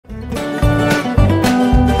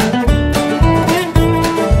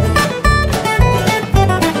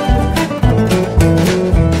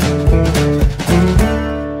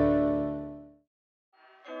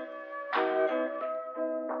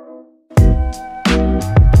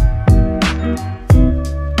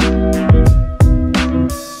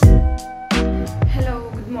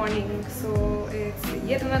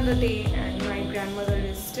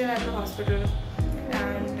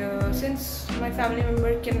family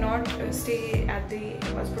member cannot stay at the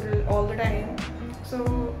hospital all the time,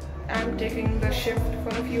 so I'm taking the shift for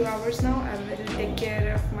a few hours now. I will take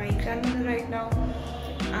care of my grandmother right now,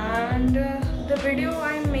 and the video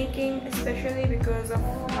I'm making especially because of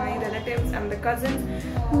my relatives and the cousins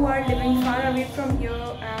who are living far away from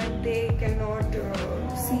here, and they cannot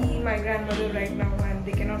see my grandmother right now and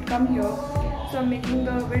they cannot come here. So I'm making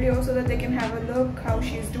the video so that they can have a look how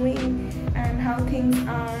she's doing and how things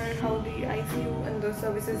are, how the ICU and the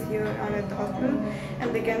services here are at the hospital,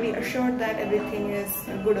 and they can be assured that everything is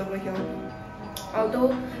good over here.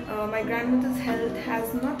 Although my grandmother's health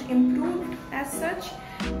has not improved as such,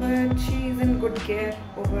 but she is in good care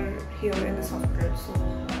over here in this hospital. So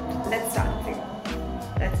let's start.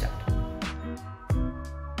 Let's start.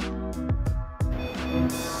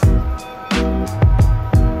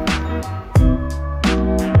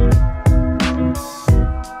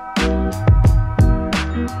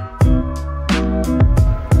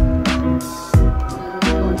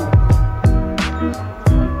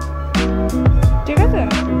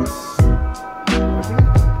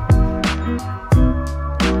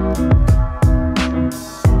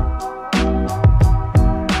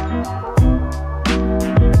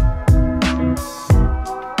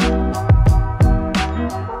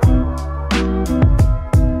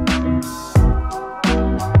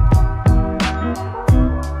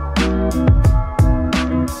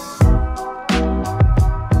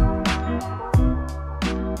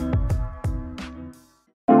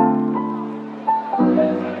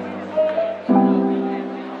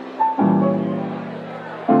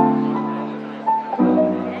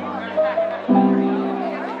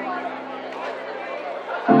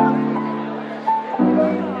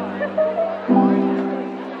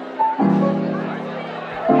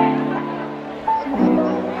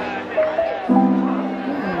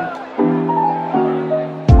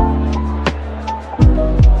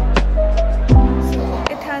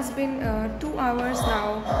 Been 2 hours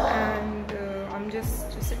now, and I'm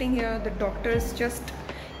just sitting here. The doctors just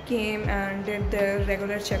came and did their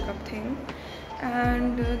regular checkup thing,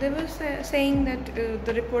 and they were saying that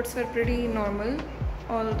the reports were pretty normal,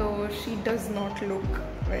 although she does not look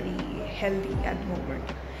very healthy at the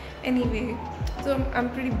moment. Anyway, so I'm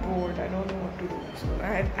pretty bored. I don't know what to do, so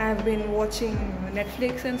I've been watching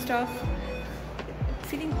Netflix and stuff.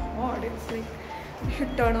 It's feeling hot. It's like we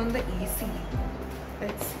should turn on the AC.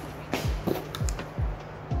 Let's see.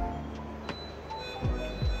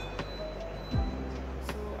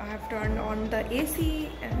 So I have turned on the AC,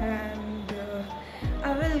 and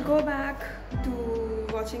I will go back to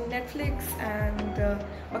watching Netflix, and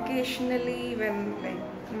occasionally when like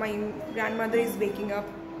my grandmother is waking up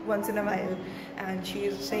once in a while and she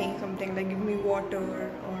is saying something like give me water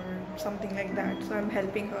or something like that, so I'm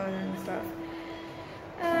helping her and stuff.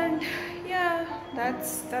 And yeah,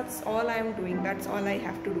 that's all I'm doing. That's all I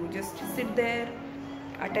have to do. Just sit there,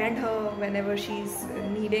 attend her whenever she's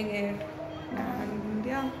needing it, and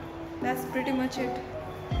yeah, that's pretty much it.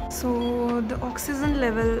 So the oxygen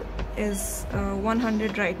level is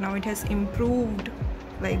 100 right now. It has improved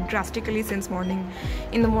like drastically since morning.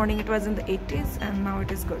 In the morning it was in the 80s, and now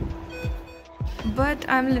it is good. But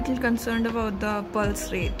I'm a little concerned about the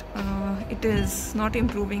pulse rate. It is not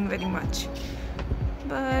improving very much.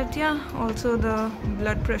 But yeah, also the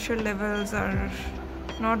blood pressure levels are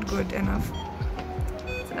not good enough.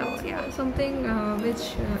 So yeah, something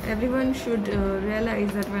which everyone should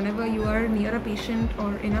realize, that whenever you are near a patient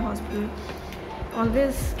or in a hospital,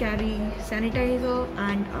 always carry sanitizer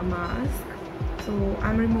and a mask. So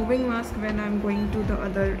I'm removing mask when I'm going to the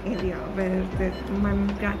other area where I'm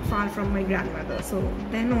far from my grandmother. So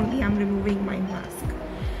then only I'm removing my mask.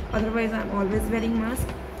 Otherwise I'm always wearing mask.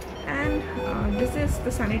 And this is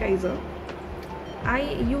the sanitizer.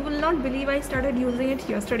 You will not believe I started using it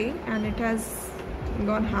yesterday and it has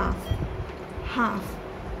gone half.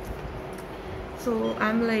 So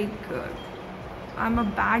I'm like I'm a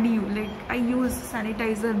bad like I use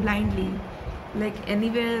sanitizer blindly, like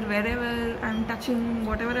anywhere, wherever I'm touching,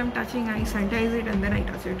 whatever I'm touching, I sanitize it and then I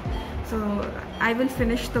touch it. So I will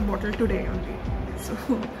finish the bottle today only. So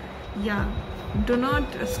yeah, do not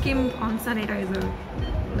skimp on sanitizer.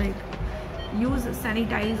 Like, use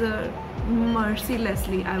sanitizer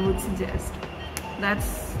mercilessly, I would suggest.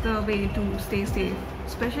 That's the way to stay safe,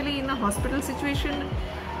 especially in a hospital situation.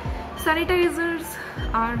 Sanitizers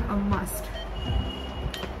are a must,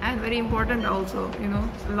 and very important also. You know,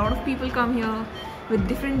 a lot of people come here with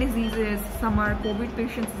different diseases. Some are COVID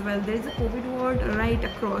patients as well. There is a COVID ward right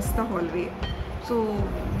across the hallway, so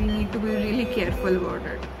we need to be really careful about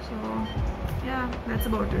it. So yeah, that's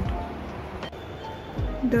about it.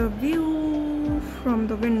 The view from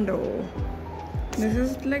the window This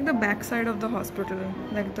is like the back side of the hospital,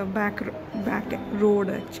 like the back road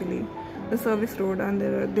actually, the service road, and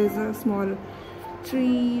there's a small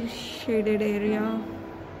tree shaded area,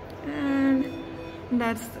 and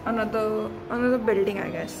that's another building,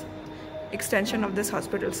 I guess, extension of this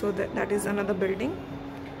hospital. So that is another building,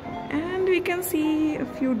 and we can see a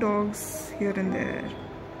few dogs here and there.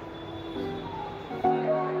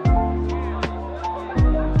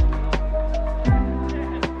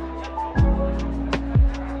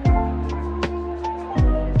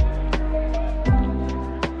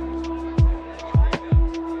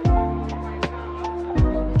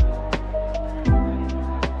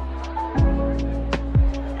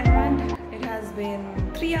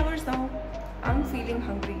 Been 3 hours now. I'm feeling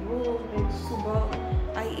hungry. Oh, it's subah.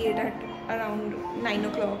 I ate at around 9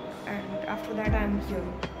 o'clock, and after that I'm here.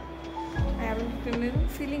 I haven't been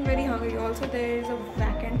feeling very hungry. Also, there is a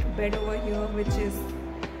vacant bed over here which is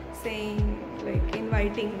saying, like,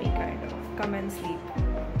 inviting me kind of, come and sleep.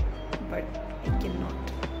 But I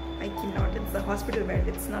cannot. It's the hospital bed.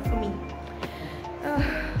 It's not for me.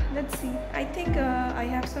 Let's see. I think I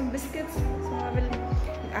have some biscuits, so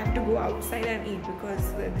I have to go outside and eat,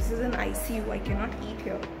 because this is an ICU. I cannot eat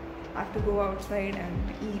here. I have to go outside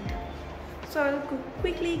and eat. So I'll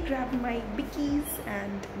quickly grab my bickies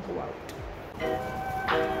and go out.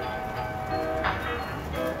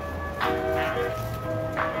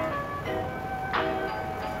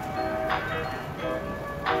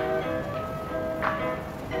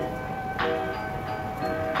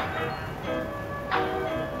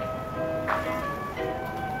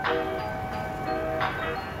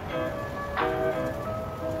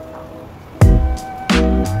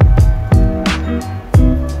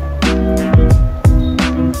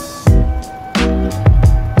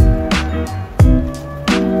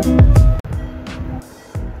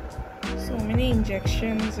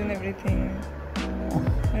 Injections and everything.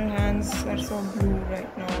 Her hands are so blue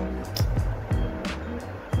right now.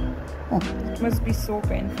 It must be so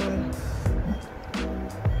painful.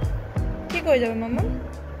 ठीक हो जाओ मम्मा.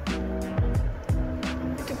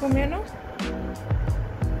 तो come here now.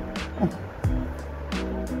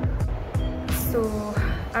 So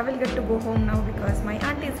I will get to go home now because my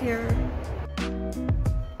aunt is here.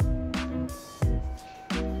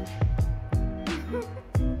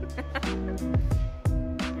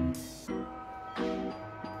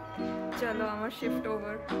 Chalo, I'm a shift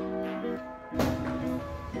over.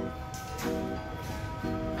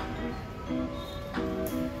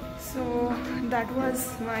 So that was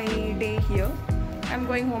my day here. I'm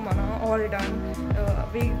going home now, all done.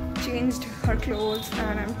 We changed her clothes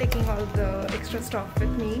and I'm taking all the extra stuff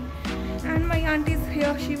with me. And my aunt is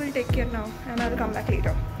here, she will take care now, and I'll come back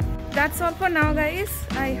later. That's all for now, guys.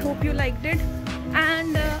 I hope you liked it,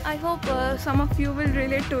 and I hope some of you will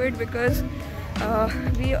relate to it, because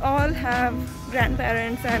we all have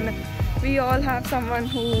grandparents and we all have someone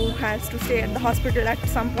who has to stay at the hospital at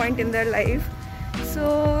some point in their life.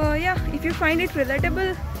 So yeah, if you find it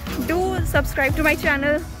relatable, do subscribe to my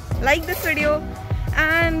channel, like this video,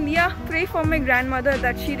 and yeah, pray for my grandmother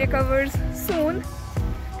that she recovers soon.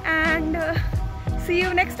 And see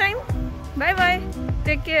you next time. Bye bye.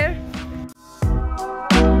 Take care.